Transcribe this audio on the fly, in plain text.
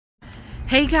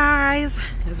Hey guys,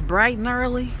 it's bright and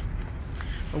early,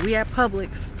 but we at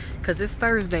Publix because it's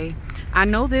Thursday. I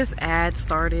know this ad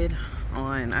started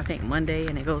on I think Monday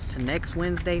and it goes to next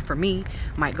Wednesday for me,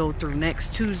 might go through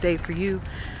next Tuesday for you,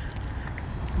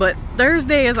 but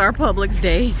Thursday is our Publix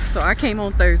day, so I came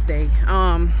on Thursday.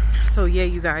 So yeah,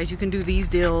 you guys, you can do these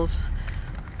deals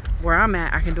where I'm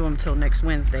at. I can do them till next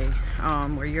Wednesday.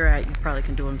 Where you're at, you probably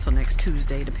can do them till next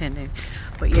Tuesday depending.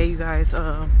 But yeah, you guys,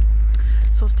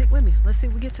 so stick with me. Let's see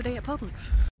what we get today at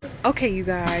Publix. Okay, you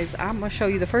guys, I'm gonna show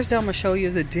you, the first deal I'm gonna show you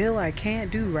is a deal I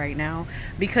can't do right now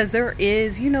because there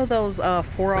is, you know, those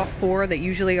 4 off 4 that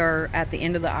usually are at the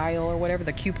end of the aisle or whatever,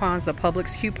 the coupons, the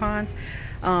Publix coupons.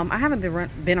 I haven't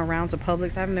been around to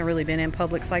Publix. I haven't really been in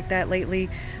Publix like that lately,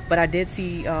 but I did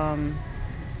see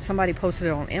somebody posted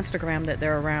it on Instagram that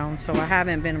they're around, so I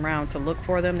haven't been around to look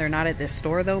for them. They're not at this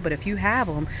store though, but if you have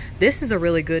them, this is a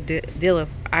really good deal,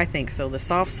 I think. So the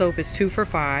soft soap is 2 for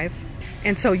 $5,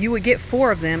 and so you would get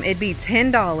 4 of them. It'd be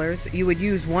 $10. You would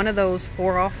use one of those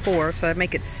 4 off 4, so that'd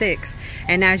make it 6.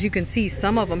 And as you can see,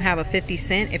 some of them have a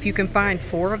 50-cent. If you can find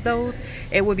 4 of those,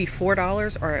 it would be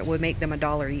 $4, or it would make them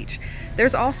 $1 each.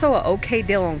 There's also an okay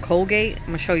deal on Colgate. I'm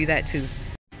gonna show you that too.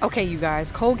 Okay, you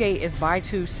guys, Colgate is buy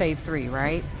 2 save 3,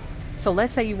 right? So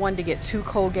let's say you wanted to get 2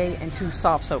 Colgate and 2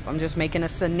 soft soap. I'm just making a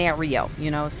scenario, you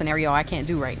know, scenario I can't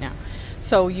do right now.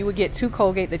 So you would get 2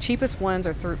 Colgate. The cheapest ones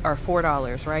are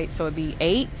 $4, right? So it'd be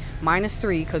 8 minus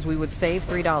 3 because we would save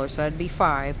 $3, so that'd be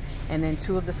 5. And then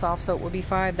 2 of the soft soap would be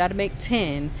 5. That'd make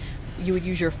 10. You would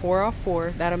use your 4 off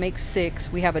 4. That'll make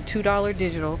 6. We have a $2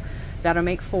 digital. That'll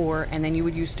make 4. And then you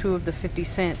would use 2 of the 50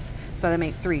 cents, so that'll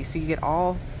make 3. So you get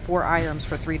all 4 items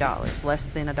for $3, less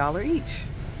than $1 each.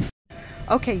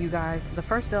 Okay, you guys, the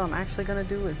first deal I'm actually gonna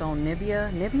do is on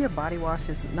Nivea. Nivea body wash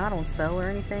is not on sale or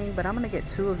anything, but I'm gonna get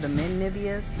 2 of the men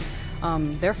Niveas.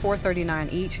 They're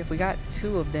 $4.39 each. If we got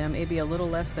 2 of them, it'd be a little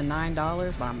less than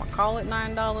 $9, but I'm gonna call it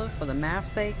 $9 for the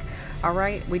math's sake. All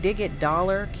right, we did get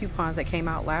dollar coupons that came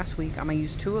out last week. I'm gonna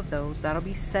use 2 of those. That'll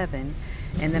be 7.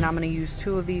 And then I'm gonna use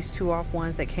 2 of these 2 off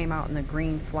ones that came out in the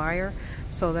green flyer.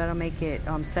 So that'll make it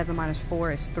 7 minus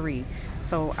 4 is 3.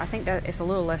 So I think that it's a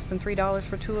little less than $3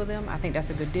 for 2 of them. I think that's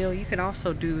a good deal. You can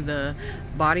also do the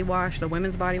body wash, the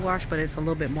women's body wash, but it's a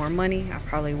little bit more money. I'll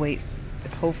probably wait,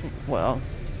 hopefully, well,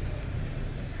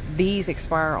 these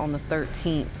expire on the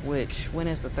 13th, which, when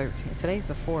is the 13th? Today's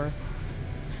the 4th.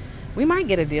 We might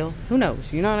get a deal. Who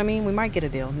knows? You know what I mean? We might get a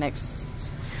deal next.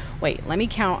 Wait, let me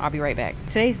count. I'll be right back.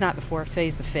 Today's not the 4th.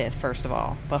 Today's the 5th, first of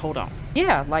all. But hold on.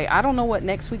 Yeah, like, I don't know what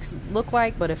next week's look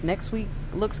like, but if next week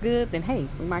looks good, then hey,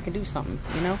 we might can do something,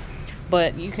 you know?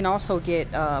 But you can also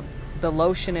get the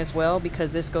lotion as well,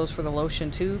 because this goes for the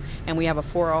lotion too. And we have a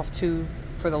 4 off 2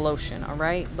 for the lotion, all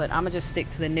right? But I'm going to just stick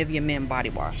to the Nivea Men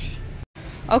body wash.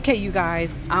 Okay, you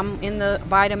guys, I'm in the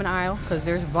vitamin aisle because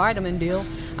there's a vitamin deal.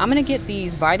 I'm gonna get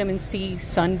these vitamin C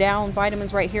sundown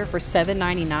vitamins right here for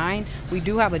 $7.99. We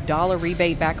do have a $1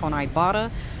 rebate back on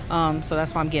Ibotta, so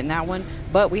that's why I'm getting that one.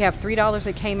 But we have $3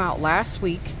 that came out last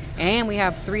week, and we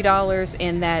have $3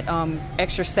 in that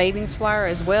extra savings flyer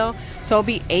as well. So it'll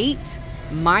be 8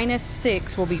 minus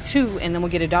 6 will be 2, and then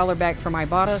we'll get $1 back from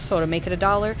Ibotta, so it'll make it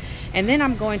 $1. And then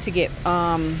I'm going to get,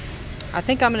 I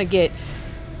think I'm gonna get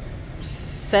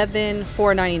 7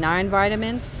 $4.99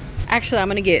 vitamins. Actually, I'm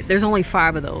gonna get, there's only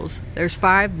 5 of those. There's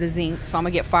 5 the zinc, so I'm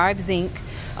gonna get 5 zinc.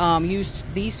 Use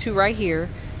these 2 right here,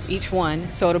 each one,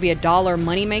 so it'll be $1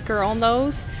 money maker on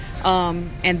those. And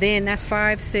then that's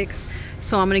 5, 6.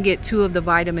 So I'm gonna get 2 of the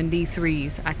vitamin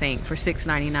D3s, I think, for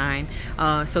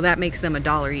 $6.99. So that makes them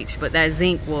 $1 each. But that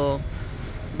zinc will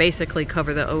basically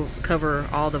cover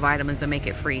all the vitamins and make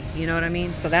it free. You know what I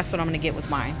mean? So that's what I'm gonna get with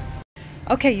mine.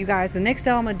 Okay, you guys, the next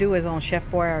deal I'm gonna do is on Chef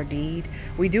Boyardee.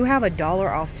 We do have a $1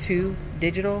 off 2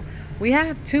 digital. We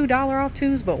have 2 $1 off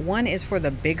 2s, but one is for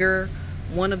the bigger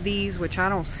one of these, which I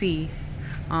don't see,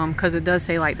 because it does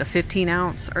say like the 15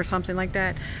 ounce or something like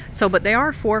that. So, but they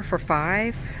are 4 for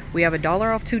 $5. We have a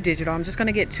 $1 off 2 digital. I'm just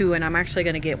gonna get 2, and I'm actually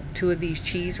gonna get 2 of these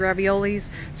cheese raviolis.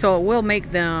 So it will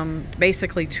make them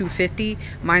basically $2.50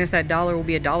 minus that $1 will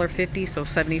be $1.50, so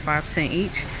 75 cents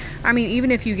each. I mean, even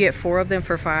if you get 4 of them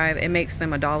for $5, it makes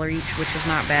them $1 each, which is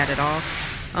not bad at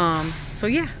all. So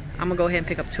yeah, I'm gonna go ahead and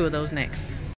pick up 2 of those next.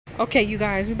 Okay, you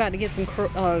guys, we're about to get some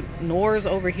Knorrs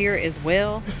over here as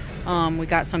well. We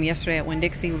got some yesterday at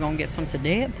Winn-Dixie. We're gonna get some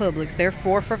today at Publix. They're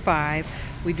 4 for $5.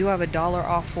 We do have a $1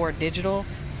 off 4 digital,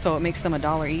 so it makes them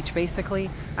 $1 each basically.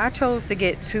 I chose to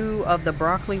get 2 of the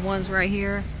broccoli ones right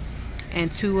here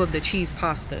and 2 of the cheese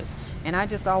pastas. And I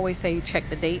just always say check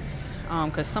the dates,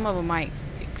 because some of them might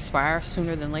expire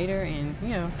sooner than later, and you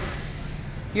know,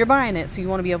 you're buying it, so you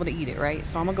want to be able to eat it, right?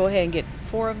 So I'm gonna go ahead and get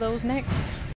 4 of those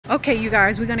next. Okay, you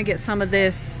guys, we're gonna get some of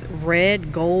this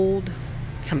red gold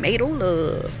tomato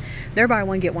love. They're buy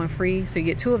one get one free, so you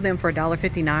get 2 of them for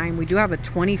 $1.59. We do have a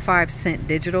 25-cent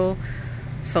digital,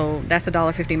 so that's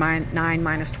 $1.59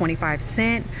 minus 25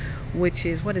 cents, which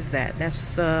is, what is that?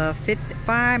 That's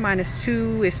 55 minus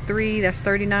 2 is 3. That's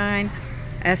 39.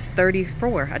 That's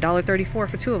 34. $1.34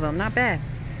 for 2 of them. Not bad.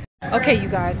 Okay, you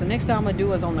guys, the next thing I'm gonna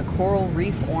do is on the Coral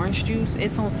Reef orange juice.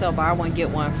 It's on sale, buy one get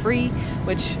one free,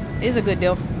 which is a good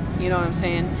deal, you know what I'm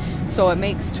saying? So it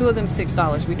makes 2 of them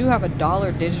 $6. We do have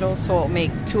 $1 digital, so it'll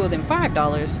make 2 of them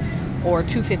 $5 or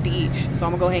 $2.50 each. So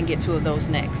I'm gonna go ahead and get 2 of those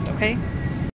next, okay?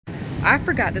 I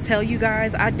forgot to tell you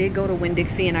guys, I did go to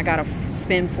Winn-Dixie and I got a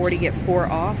spend 40 get 4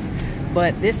 off.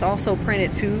 But this also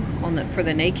printed too on the for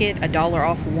the Naked, $1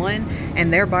 off 1,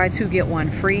 and their buy 2 get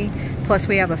 1 free. Plus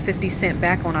we have a 50-cent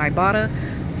back on Ibotta.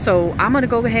 So I'm gonna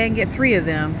go ahead and get 3 of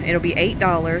them. It'll be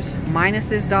 $8 minus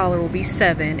this dollar will be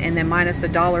 7, and then minus the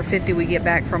 $1.50 we get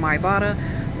back from Ibotta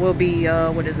will be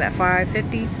what is that,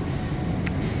 $5.50?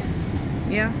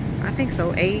 Yeah, I think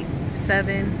so. 8,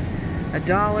 7,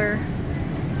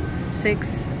 $1,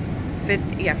 6,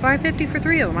 50, yeah, $5.50 for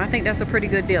 3 of them. I think that's a pretty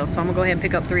good deal. So I'm gonna go ahead and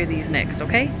pick up 3 of these next,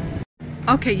 okay?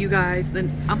 Okay, you guys,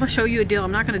 then I'm gonna show you a deal.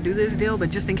 I'm not gonna do this deal, but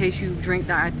just in case you drink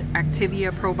the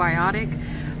Activia probiotic,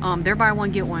 they're buy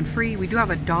one get one free. We do have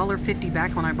 $1.50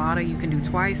 back on Ibotta. You can do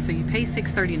twice, so you pay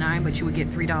 $6.39, but you would get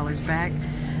 $3 back,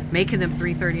 making them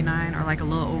 $3.39 or like a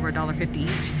little over $1.50 each.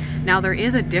 Now there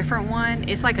is a different one.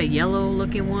 It's like a yellow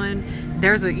looking one.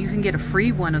 You can get a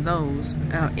free one of those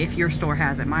if your store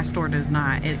has it. My store does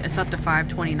not. It's up to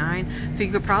 $5.29, so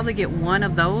you could probably get one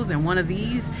of those and one of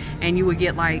these, and you would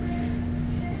get like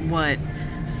what,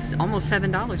 almost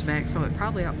 $7 back. So it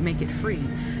probably make it free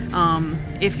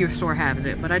if your store has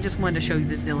it. But I just wanted to show you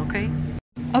this deal, okay?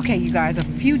 Okay, you guys, a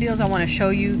few deals I want to show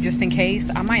you just in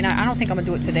case. I don't think I'm gonna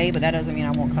do it today, but that doesn't mean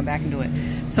I won't come back and do it.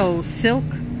 So Silk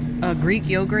Greek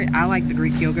yogurt, I like the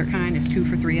Greek yogurt kind. It's 2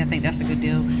 for 3. I think that's a good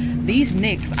deal. These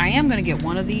Nicks, I am gonna get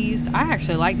one of these. I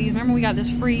actually like these. Remember we got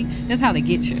this free? This is how they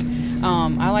get you.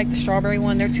 I like the strawberry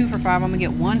one. They're 2 for 5. I'm gonna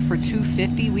get one for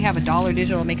 $2.50. We have $1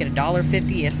 digital, make it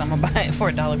 $1.50. Yes, I'm gonna buy it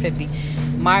for $1.50.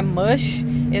 My mush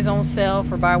is on sale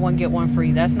for buy one get one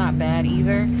free. That's not bad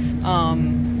either.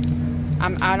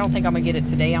 I don't think I'm gonna get it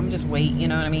today. I'm just wait, you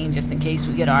know what I mean, just in case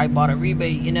we get an Ibotta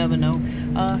rebate. You never know.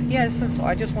 Yeah, so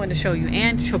I just wanted to show you.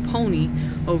 And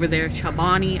Chaponi over there,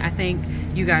 Chabani, I think.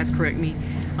 You guys correct me.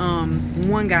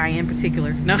 One guy in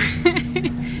particular. No,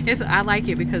 I like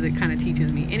it because it kind of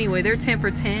teaches me. Anyway, they're 10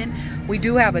 for 10. We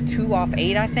do have a 2 off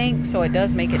 8, I think, so it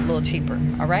does make it a little cheaper.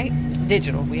 All right,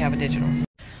 digital. We have a digital.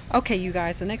 Okay, you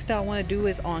guys, the next thing I want to do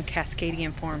is on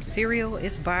Cascadian Farm cereal.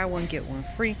 It's buy one get one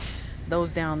free.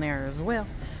 Those down there as well,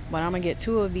 but I'm gonna get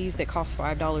 2 of these that cost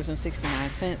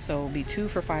 $5.69, so it'll be 2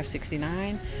 for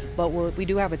 $5.69. But we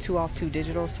do have a 2 off 2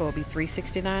 digital, so it'll be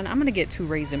 $3.69. I'm gonna get 2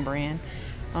 Raisin Bran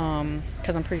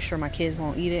because I'm pretty sure my kids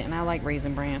won't eat it, and I like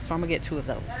Raisin Bran, so I'm gonna get 2 of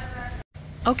those.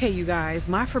 Okay, you guys,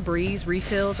 my Febreze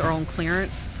refills are on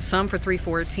clearance. Some for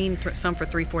 $3.14, some for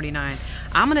 $3.49.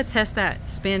 I'm gonna test that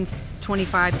spend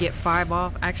 25 get 5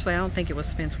 off. Actually, I don't think it was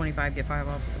spend 25 get 5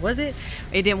 off. Was it?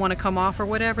 It didn't want to come off or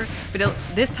whatever. But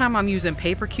this time I'm using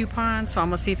paper coupons, so I'm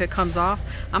gonna see if it comes off.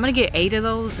 I'm gonna get 8 of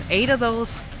those. 8 of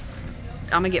those.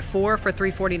 I'm gonna get 4 for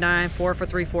 $3.49, 4 for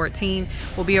 $3.14.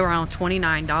 Will be around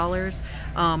 $29.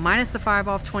 Minus the 5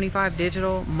 off 25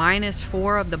 digital, minus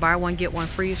 4 of the buy one get one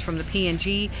freeze from the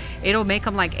P&G. It'll make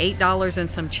them like $8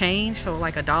 and some change, so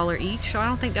like $1 each. So I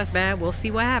don't think that's bad. We'll see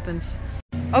what happens.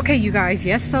 Okay, you guys,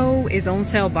 Yes So is on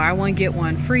sale, buy one get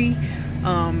one free.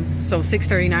 So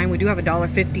 $6.39. We do have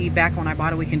 $1.50 back on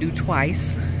Ibotta. We can do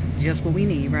twice, just what we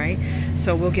need, right?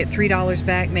 So we'll get $3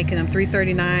 back, making them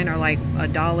 $3.39 or like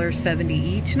 $1.70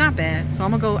 each. Not bad. So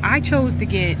I'm gonna go. I chose to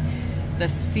get the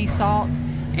sea salt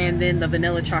and then the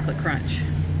vanilla chocolate crunch.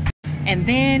 And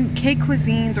then Cake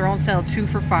Cuisines are on sale 2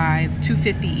 for $5,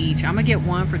 $2.50 each. I'm gonna get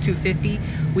 1 for $2.50.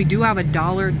 We do have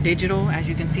 $1 digital, as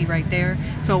you can see right there,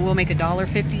 so we'll make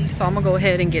 $1.50. So I'm gonna go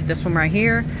ahead and get this one right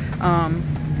here.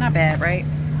 Not bad, right?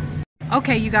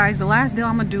 Okay, you guys, the last deal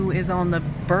I'm gonna do is on the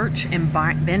Birch and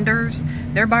Benders.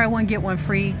 They're buy one get one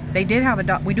free. They did have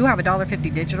we do have $1.50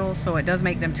 digital, so it does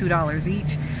make them $2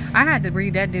 each. I had to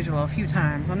read that digital a few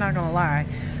times, I'm not gonna lie,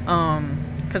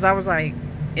 because I was like,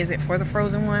 is it for the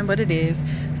frozen one? But it is.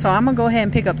 So I'm gonna go ahead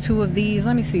and pick up 2 of these.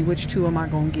 Let me see, which 2 am I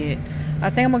gonna get? I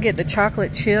think I'm gonna get the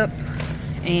chocolate chip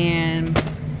and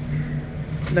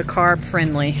the carb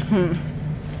friendly,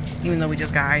 even though we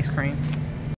just got ice cream.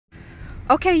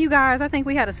 Okay, you guys, I think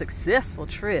we had a successful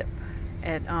trip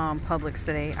at Publix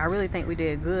today. I really think we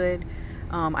did good.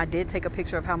 I did take a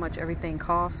picture of how much everything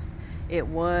cost. it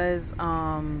was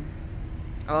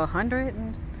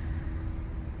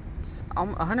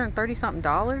 130 something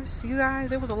dollars, you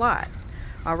guys. It was a lot.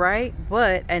 All right,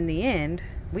 but in the end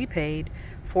we paid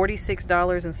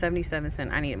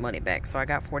 $46.77. I needed money back, so I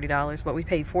got $40, but we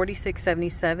paid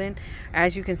 $46.77.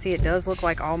 As you can see, it does look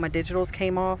like all my digitals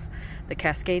came off: the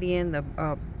Cascadian, the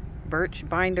Birch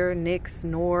Binder, NYX,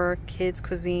 Knorr, Kids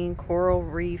Cuisine, Coral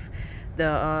Reef,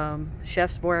 the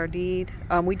Chef's Boyardee.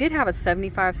 We did have a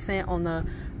 75-cent on the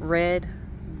red,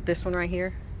 this one right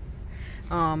here.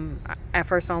 At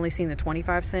first I only seen the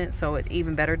 25-cent, so it's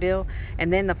even better deal.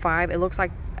 And then the 5, it looks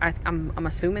like I'm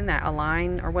assuming that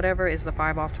Align or whatever is the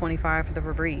 5 off 25 for the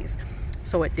Febreze.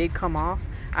 So it did come off.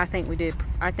 I think we did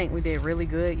really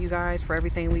good, you guys, for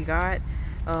everything we got.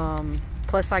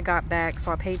 Plus I got back,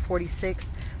 so I paid $46.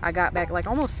 I got back like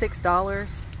almost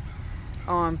 $6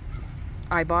 on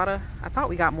Ibotta. I thought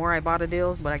we got more Ibotta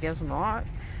deals, but I guess not.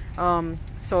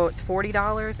 So it's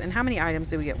 $40. And how many items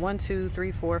did we get? 1, 2,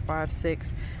 3, 4, 5,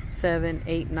 6, 7,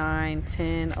 8, 9,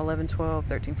 10, 11, 12,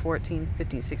 13, 14,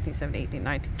 15, 16, 17, 18,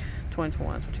 19, 20,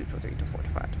 21, 22, 23, 24,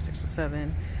 25, 26,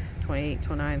 27, 28,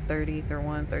 29, 30,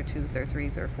 31, 32, 33,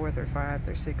 34, 35,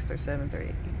 36, 37,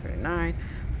 38, 39,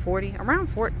 40, around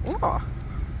 40. Oh,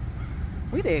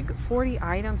 we did 40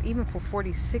 items. Even for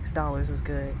 $46 is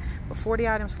good, but 40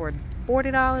 items for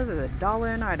 $40 is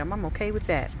 $1 an item. I'm okay with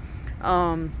that.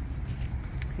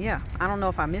 Yeah, I don't know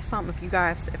if I missed something. If you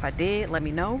guys, if I did, let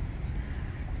me know.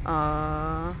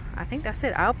 I think that's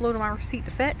it. I uploaded my receipt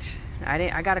to Fetch.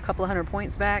 I got a couple of 100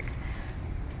 points back.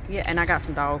 Yeah, and I got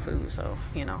some dog food, so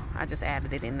you know, I just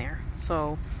added it in there.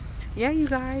 So yeah, you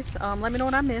guys, let me know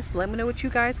what I missed. Let me know what you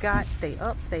guys got. Stay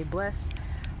up, stay blessed,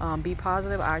 be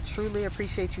positive. I truly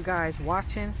appreciate you guys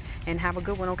watching, and have a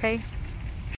good one. Okay.